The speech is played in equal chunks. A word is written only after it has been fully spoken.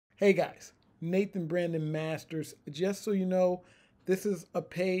Hey guys, Nathan Brandon Masters. Just so you know, this is a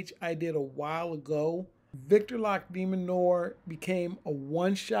page I did a while ago. Victor Locke Demon Noir became a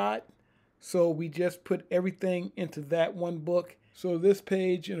one-shot, so we just put everything into that one book. So this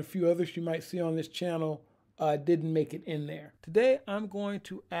page and a few others you might see on this channel didn't make it in there. Today I'm going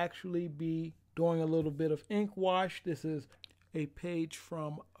to actually be doing a little bit of Inkwash. This is a page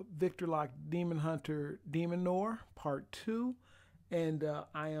from Victor Locke Demon Hunter Demon Noir Part 2. And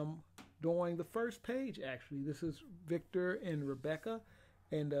I am doing the first page, actually. This is Victor and Rebecca,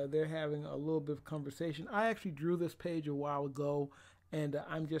 and they're having a little bit of conversation. I actually drew this page a while ago, and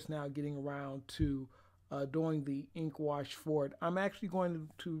I'm just now getting around to doing the ink wash for it. I'm actually going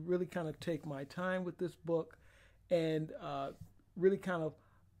to really kind of take my time with this book and really kind of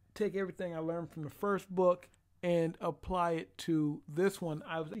take everything I learned from the first book and apply it to this one.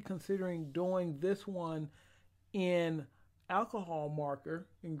 I was considering doing this one in alcohol marker,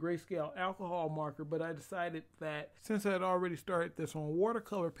 in grayscale alcohol marker, but I decided that since I had already started this on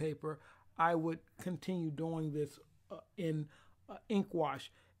watercolor paper, I would continue doing this in Inkwash.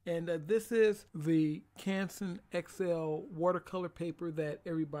 And this is the Canson XL watercolor paper that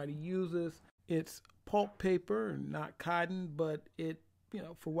everybody uses. It's pulp paper, not cotton, but it,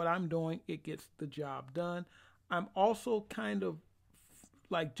 for what I'm doing, it gets the job done. I'm also kind of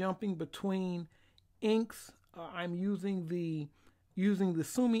like jumping between inks. I'm using the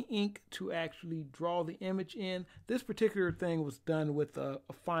Sumi ink to actually draw the image in. This particular thing was done with a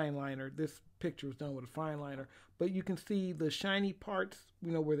fine liner. This picture was done with a fine liner, but you can see the shiny parts,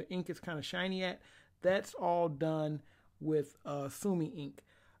 where the ink is kind of shiny at. That's all done with Sumi ink.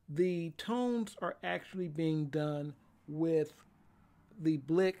 The tones are actually being done with the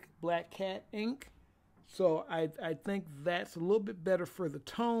Blick Black Cat ink. So I think that's a little bit better for the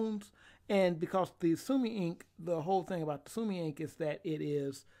tones. And because the Sumi ink, the whole thing about the Sumi ink is that it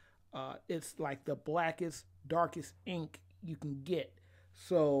is, it's like the blackest, darkest ink you can get.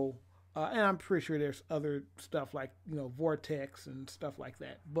 So, and I'm pretty sure there's other stuff like, Vortex and stuff like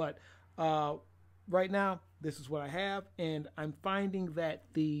that. But right now, this is what I have. And I'm finding that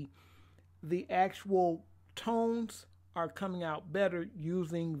the actual tones are coming out better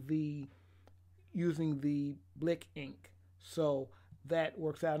using the Blick ink. So that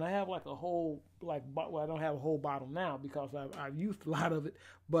works out. And I have like a whole, I don't have a whole bottle now because I've used a lot of it,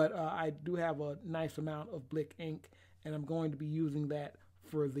 but I do have a nice amount of Blick ink, and I'm going to be using that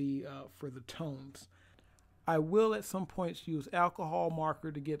for the tones. I will at some points use alcohol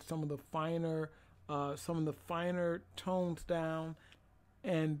marker to get some of the finer tones down,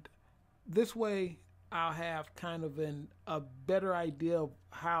 and this way I'll have kind of a better idea of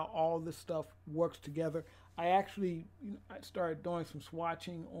how all this stuff works together. I actually I started doing some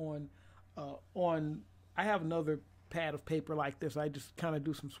swatching on I have another pad of paper like this. I just kind of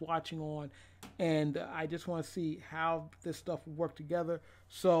do some swatching on, and I just want to see how this stuff will work together.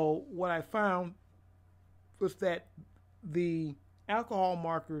 So what I found was that the alcohol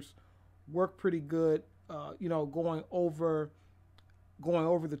markers work pretty good, going over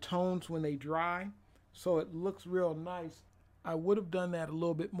the tones when they dry. So it looks real nice. I would have done that a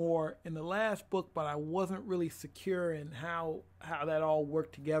little bit more in the last book, but I wasn't really secure in how that all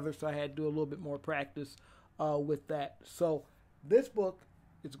worked together, so I had to do a little bit more practice with that. So this book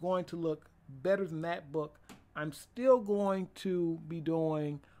is going to look better than that book. I'm still going to be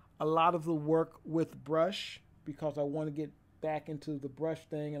doing a lot of the work with brush because I want to get back into the brush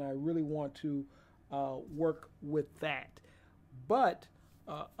thing, and I really want to work with that. But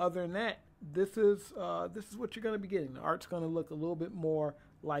other than that, this is what you're going to be getting. The art's going to look a little bit more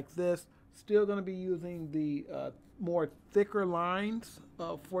like this. Still going to be using the more thicker lines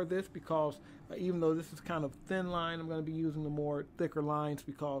for this because even though this is kind of thin line, I'm going to be using the more thicker lines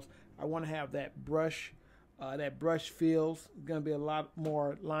because I want to have that brush feels. It's going to be a lot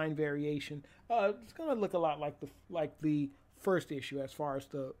more line variation. It's going to look a lot like the first issue as far as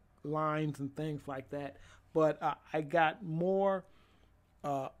the lines and things like that. But I got more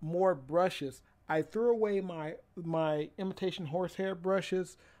brushes. I threw away my imitation horsehair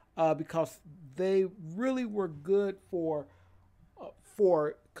brushes because they really were good for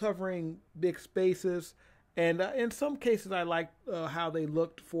covering big spaces, and in some cases I liked how they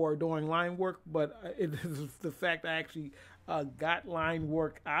looked for doing line work, but it is the fact I actually got line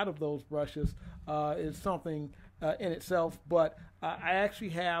work out of those brushes is something in itself. But I actually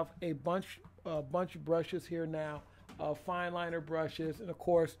have a bunch of brushes here now. Fine liner brushes, and of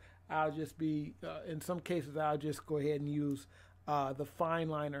course I'll just be in some cases I'll just go ahead and use the fine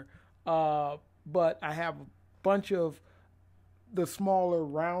liner, but I have a bunch of the smaller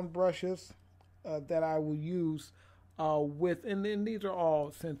round brushes that I will use and then these are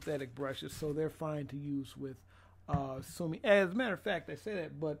all synthetic brushes, so they're fine to use with Sumi. As a matter of fact, I say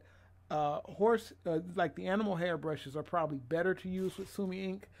that, but like the animal hair brushes are probably better to use with Sumi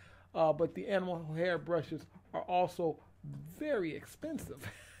ink, but the animal hair brushes are also very expensive.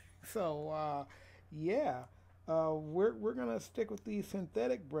 So yeah, we're gonna stick with these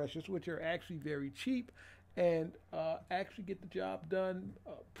synthetic brushes, which are actually very cheap and actually get the job done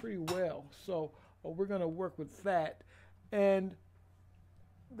pretty well. So we're gonna work with that. And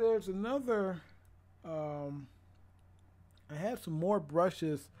there's another. I have some more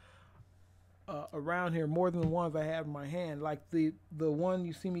brushes around here, more than the ones I have in my hand. Like the one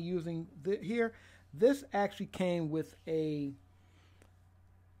you see me using here. This actually came with a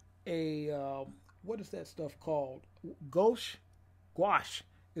what is that stuff called? Gouache.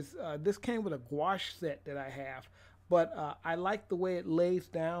 This came with a gouache set that I have, but I like the way it lays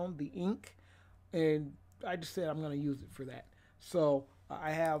down the ink, and I just said I'm going to use it for that. So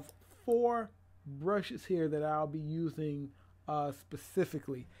I have 4 brushes here that I'll be using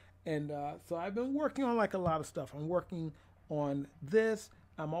specifically, and so I've been working on like a lot of stuff. I'm working on this.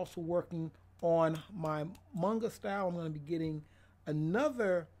 I'm also working on my manga style. I'm going to be getting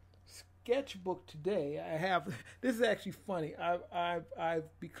another sketchbook today. I have, this is actually funny.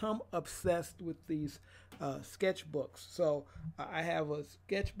 I've become obsessed with these sketchbooks. So I have a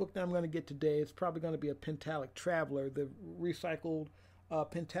sketchbook that I'm going to get today. It's probably going to be a Pentalic Traveler, the recycled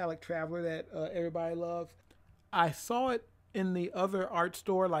Pentalic Traveler that everybody loves. I saw it in the other art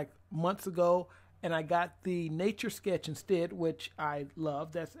store like months ago, and I got the Nature Sketch instead, which I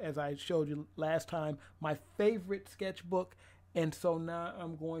love. That's, as I showed you last time, my favorite sketchbook. And so now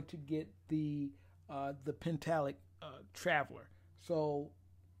I'm going to get the Pentalic Traveler. So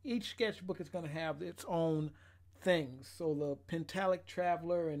each sketchbook is going to have its own things. So the Pentalic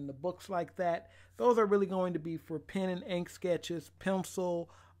Traveler and the books like that, those are really going to be for pen and ink sketches, pencil,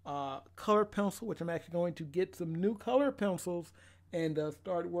 color pencil, which I'm actually going to get some new color pencils and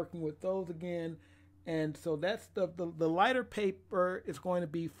start working with those again. And so that's the lighter paper is going to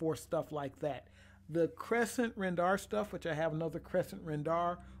be for stuff like that. The Crescent Rendar stuff, which I have another Crescent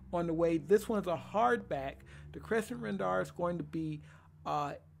Rendar on the way. This one's a hardback. The Crescent Rendar is going to be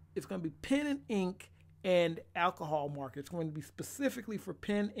it's going to be pen and ink and alcohol marker. It's going to be specifically for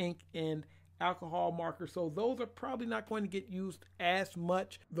pen, ink, and alcohol marker. So those are probably not going to get used as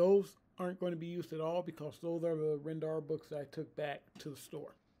much. Those aren't going to be used at all because those are the Rendar books that I took back to the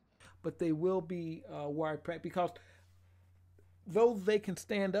store. But they will be where I practice, because though they can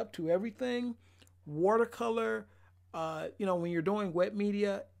stand up to everything, watercolor, when you're doing wet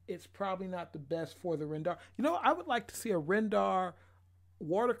media, it's probably not the best for the Rendar. I would like to see a Rendar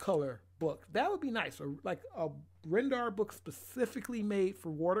watercolor book. That would be nice. Or like a Rendar book specifically made for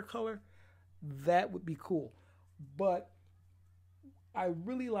watercolor. That would be cool. But I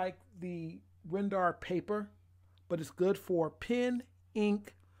really like the Rendar paper, but it's good for pen,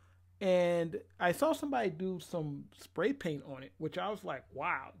 ink, and I saw somebody do some spray paint on it, which I was like,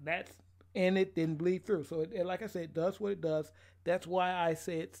 wow, and it didn't bleed through. So it, like I said, it does what it does. That's why I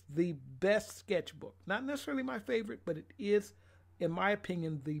say it's the best sketchbook. Not necessarily my favorite, but it is, in my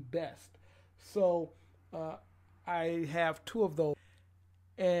opinion, the best. So I have 2 of those.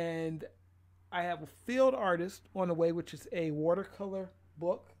 And I have a Field Artist on the way, which is a watercolor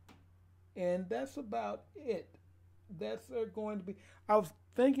book. And that's about it. That's going to be, I was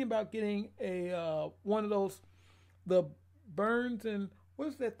thinking about getting a one of those, the Burns and,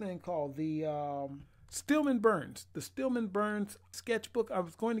 what's that thing called? The Stillman Burns. The Stillman Burns sketchbook. I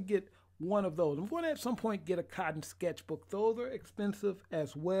was going to get one of those. I'm going to at some point get a cotton sketchbook. Those are expensive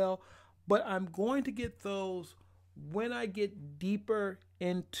as well. But I'm going to get those when I get deeper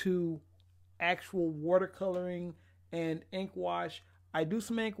into actual watercoloring and ink wash. I do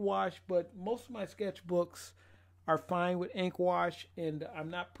some ink wash, but most of my sketchbooks are fine with ink wash, and I'm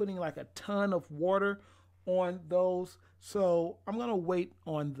not putting like a ton of water on those. So I'm going to wait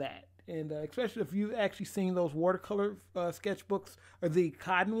on that. And especially if you've actually seen those watercolor sketchbooks, or the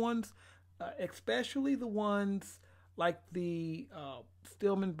cotton ones, especially the ones like the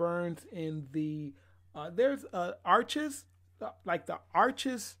Stillman Burns and the, there's Arches, like the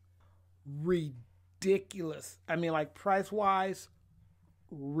Arches, ridiculous. I mean, like price-wise,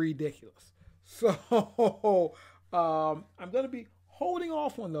 ridiculous. So I'm going to be holding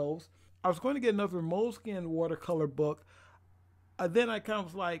off on those. I was going to get another Moleskine watercolor book. Then I kind of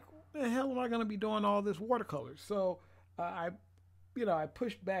was like, the hell am I going to be doing all this watercolor? So I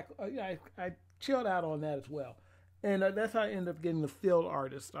pushed back. I chilled out on that as well. And that's how I ended up getting the Field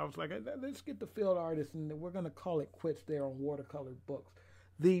Artist. I was like, let's get the Field Artist, and we're going to call it quits there on watercolor books.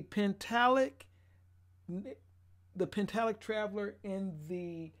 The Pentalic the Pentalic Traveler in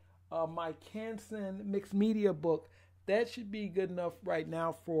the my Canson mixed media book. That should be good enough right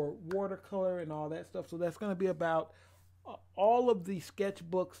now for watercolor and all that stuff. So that's going to be about all of the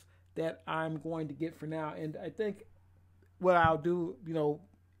sketchbooks that I'm going to get for now. And I think what I'll do, you know,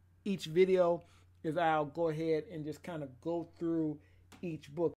 each video is I'll go ahead and just kind of go through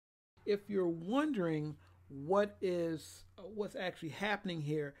each book. If you're wondering what's actually happening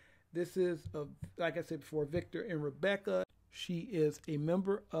here, this is, like I said before, Victor and Rebecca. She is a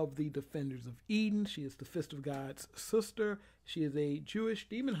member of the Defenders of Eden. She is the Fist of God's sister. She is a Jewish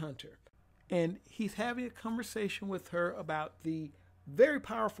demon hunter. And he's having a conversation with her about the very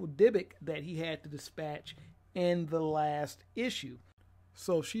powerful Dybbuk that he had to dispatch in the last issue.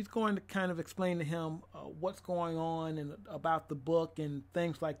 So she's going to kind of explain to him what's going on and about the book and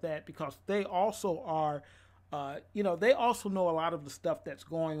things like that, because they also are, they also know a lot of the stuff that's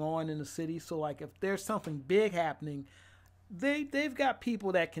going on in the city. So like if there's something big happening, they've got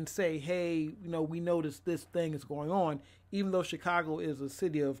people that can say, hey, we noticed this thing is going on. Even though Chicago is a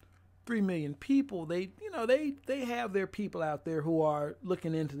city of 3 million people, they have their people out there who are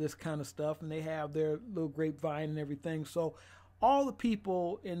looking into this kind of stuff, and they have their little grapevine and everything. So all the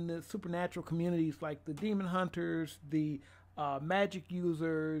people in the supernatural communities, like the demon hunters, the magic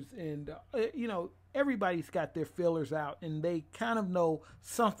users, and everybody's got their feelers out, and they kind of know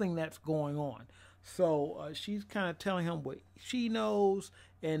something that's going on. So she's kind of telling him what she knows,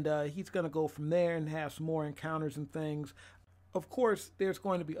 and he's going to go from there and have some more encounters and things. Of course, there's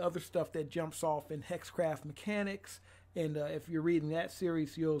going to be other stuff that jumps off in Hexcraft Mechanics, and if you're reading that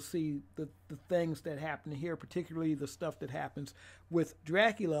series, you'll see the things that happen here, particularly the stuff that happens with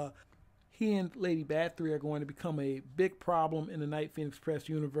Dracula. He and Lady Bathory are going to become a big problem in the Night Phoenix Press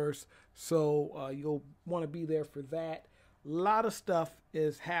universe, so you'll want to be there for that. A lot of stuff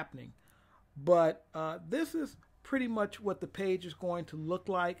is happening. But this is pretty much what the page is going to look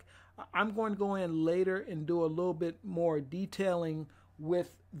like. I'm going to go in later and do a little bit more detailing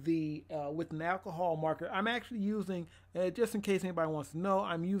with an alcohol marker. I'm actually using, just in case anybody wants to know,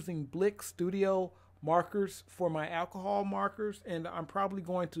 I'm using Blick Studio markers for my alcohol markers, and I'm probably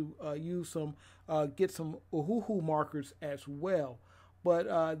going to get some Uhuhu markers as well.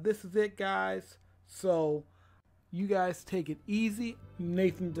 But this is it, guys. So you guys take it easy.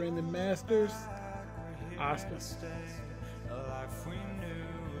 Nathan Brandon Masters. Oscar. Life we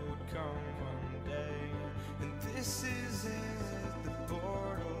knew would come one day, and this is it, the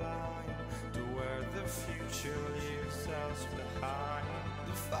borderline to where the future leaves us behind.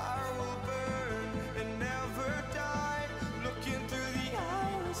 The fire will burn and never die, looking through the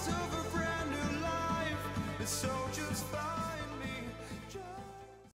eyes of a brand new life. The soldier